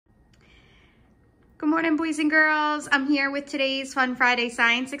Good morning, boys and girls. I'm here with today's Fun Friday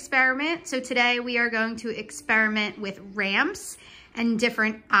science experiment. So today we are going to experiment with ramps and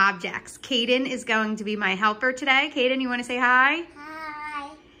different objects. Kaden is going to be my helper today. Kaden, you want to say hi?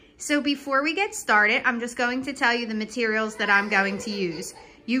 Hi. So before we get started, I'm just going to tell you the materials that I'm going to use.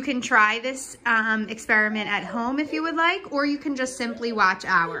 You can try this experiment at home if you would like, or you can just simply watch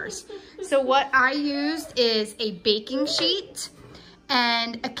ours. So what I used is a baking sheet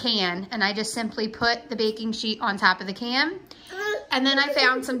and a can, and I just simply put the baking sheet on top of the can. And then I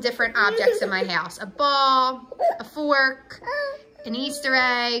found some different objects in my house: a ball, a fork, an Easter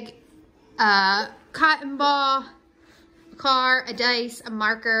egg, a cotton ball, a car, a dice, a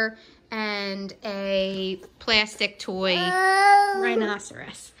marker, and a plastic toy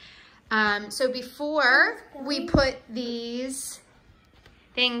rhinoceros. So before we put these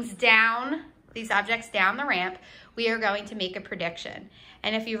things down, these objects down the ramp, we are going to make a prediction.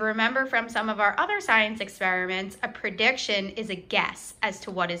 And if you remember from some of our other science experiments, a prediction is a guess as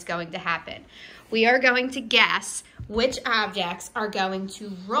to what is going to happen. We are going to guess which objects are going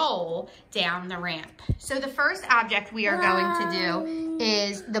to roll down the ramp. So the first object we are going to do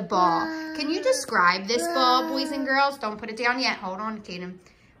is the ball. Can you describe this ball, boys and girls? Don't put it down yet. Hold on, Kaden.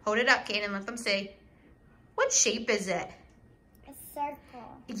 Hold it up, Kaden. Let them see. What shape is it? A circle.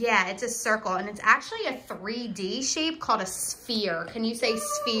 Yeah, it's a circle, and it's actually a 3D shape called a sphere. Can you say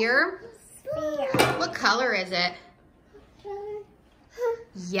sphere? Sphere. What color is it?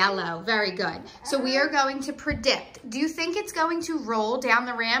 Yellow. Very good. So we are going to predict. Do you think it's going to roll down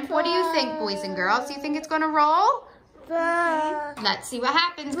the ramp? What do you think, boys and girls? Do you think it's going to roll? Let's see what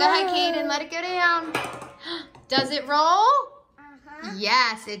happens. Go ahead, Kaden. Let it go down. Does it roll?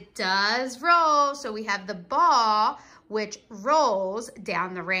 Yes, it does roll. So we have the ball, which rolls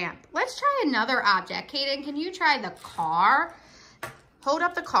down the ramp. Let's try another object. Kaden, can you try the car? Hold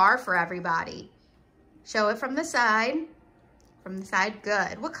up the car for everybody. Show it from the side. From the side,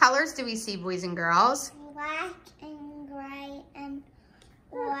 good. What colors do we see, boys and girls? Black and gray and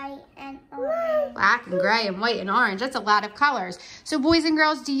white and orange. Black and gray and white and orange. That's a lot of colors. So boys and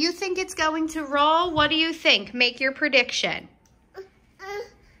girls, do you think it's going to roll? What do you think? Make your prediction.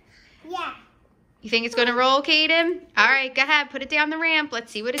 Yeah. You think it's going to roll, Kaden? All right, go ahead. Put it down the ramp.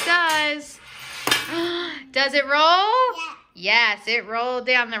 Let's see what it does. Does it roll? Yeah. Yes, it rolled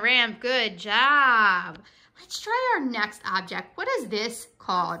down the ramp. Good job. Let's try our next object. What is this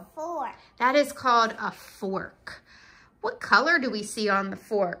called? Fork. That is called a fork. What color do we see on the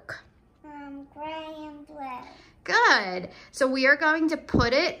fork? Gray and blue. Good. So we are going to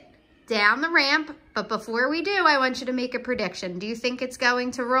put it down the ramp, but before we do, I want you to make a prediction. Do you think it's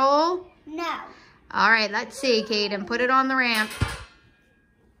going to roll? No. All right, let's see, Kaden. Put it on the ramp.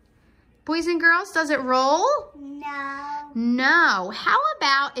 Boys and girls, does it roll? No. No. How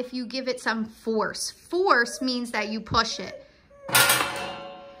about if you give it some force? Force means that you push it.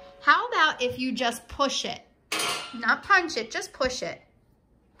 How about if you just push it? Not punch it, just push it.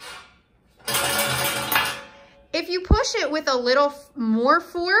 If you push it with a little more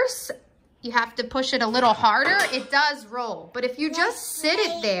force, you have to push it a little harder, it does roll. But if you just sit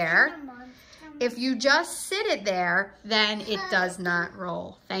it there, then it does not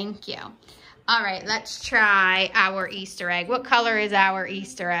roll. Thank you. All right, let's try our Easter egg. What color is our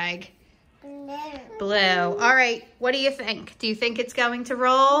Easter egg? Blue. Blue. All right, what do you think? Do you think it's going to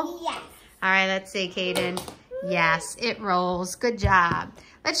roll? Yes. All right, let's see, Kaden. Yes, it rolls. Good job.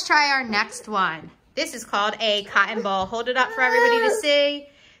 Let's try our next one. This is called a cotton ball. Hold it up for everybody to see.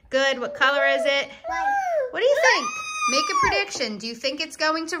 Good. What color is it? White. What do you think? Make a prediction. Do you think it's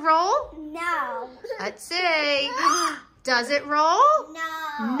going to roll? No. Let's see. Does it roll?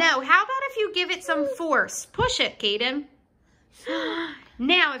 No. No. How about if you give it some force? Push it, Kaden.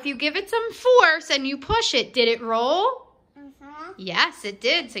 Now, if you give it some force and you push it, did it roll? Yes, it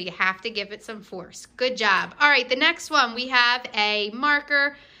did. So you have to give it some force. Good job. All right, the next one, we have a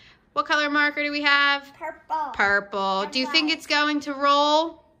marker. What color marker do we have? Purple. Purple. Do you think it's going to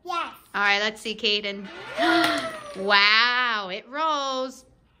roll? Yes. All right, let's see, Kaden. Wow, it rolls.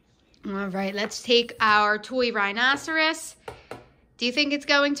 All right, let's take our toy rhinoceros. Do you think it's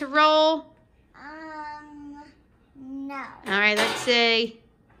going to roll? No. All right, let's see.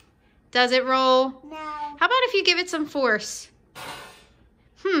 Does it roll? No. How about if you give it some force?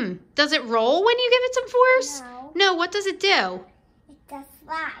 Does it roll when you give it some force? No. No, what does it do? It does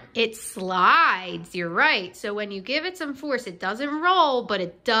slide. It slides, you're right. So when you give it some force, it doesn't roll, but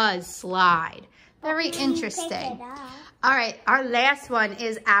it does slide. Very interesting. All right, our last one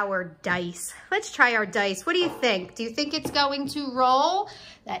is our dice. Let's try our dice. What do you think? Do you think it's going to roll?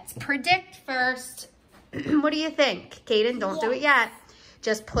 Let's predict first. What do you think? Kaden, don't do it yet.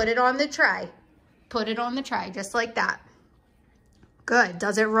 Just put it on the tray. Put it on the tray, just like that. Good.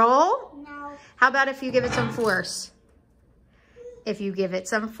 Does it roll? No. How about if you give it some force? If you give it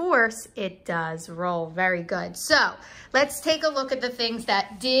some force, it does roll. Very good. So let's take a look at the things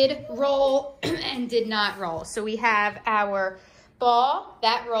that did roll and did not roll. So we have our ball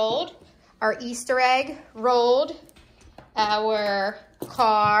that rolled, our Easter egg rolled, our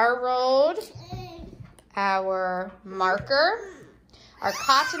car rolled, our marker, our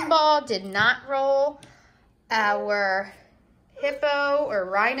cotton ball did not roll, our hippo or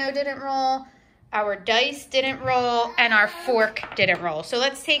rhino didn't roll, our dice didn't roll, and our fork didn't roll. So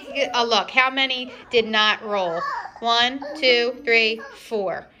let's take a look. How many did not roll? 1, 2, 3,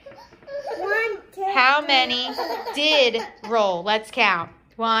 4. 1, 2. How many did roll? Let's count.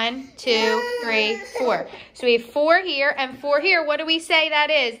 1, 2, 3, 4. So we have 4 here and 4 here. What do we say that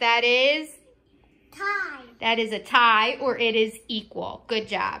is? That is? Tie. That is a tie, or it is equal. Good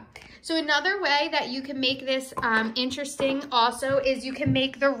job. So another way that you can make this interesting also is you can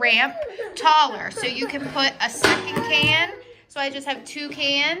make the ramp taller. So you can put a second can. So I just have 2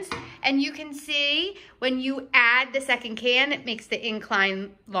 cans, and you can see when you add the second can, it makes the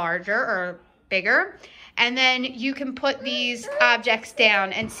incline larger or bigger. And then you can put these objects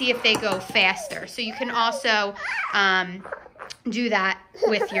down and see if they go faster. So you can also do that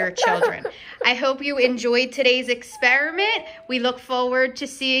with your children. I hope you enjoyed today's experiment. We look forward to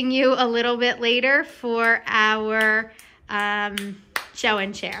seeing you a little bit later for our show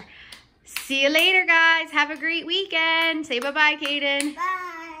and share. See you later, guys. Have a great weekend. Say bye-bye, Kaden.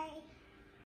 Bye.